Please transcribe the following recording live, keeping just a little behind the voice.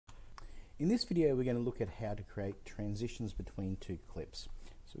In this video we're going to look at how to create transitions between two clips.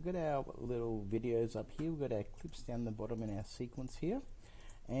 So we've got our little videos up here, we've got our clips down the bottom in our sequence here,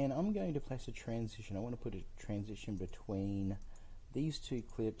 and I'm going to place a transition. I want to put a transition between these two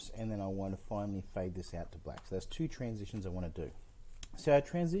clips, and then I want to finally fade this out to black. So there's two transitions I want to do. So our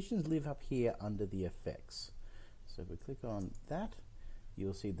transitions live up here under the effects. So if we click on that,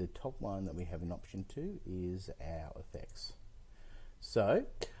 you'll see the top one that we have an option to is our effects. So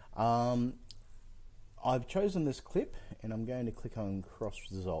I've chosen this clip and I'm going to click on cross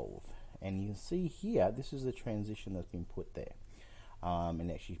dissolve, and you can see here this is the transition that's been put there, and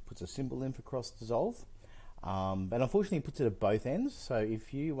it actually puts a symbol in for cross dissolve, but unfortunately it puts it at both ends. So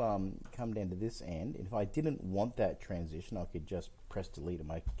if you come down to this end, if I didn't want that transition, I could just press delete on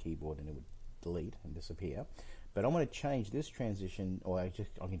my keyboard and it would delete and disappear. But I want to change this transition, or I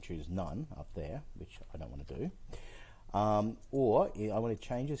can choose none up there, which I don't want to do. Or I want to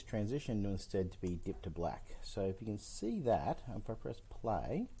change this transition to instead to be dipped to black. So if you can see that, if I press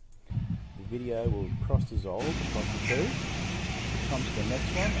play, the video will cross dissolve across the two, it comes to the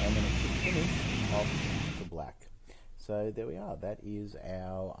next one, and then it should finish off to black. So there we are. That is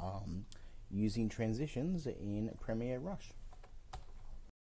our using transitions in Premiere Rush.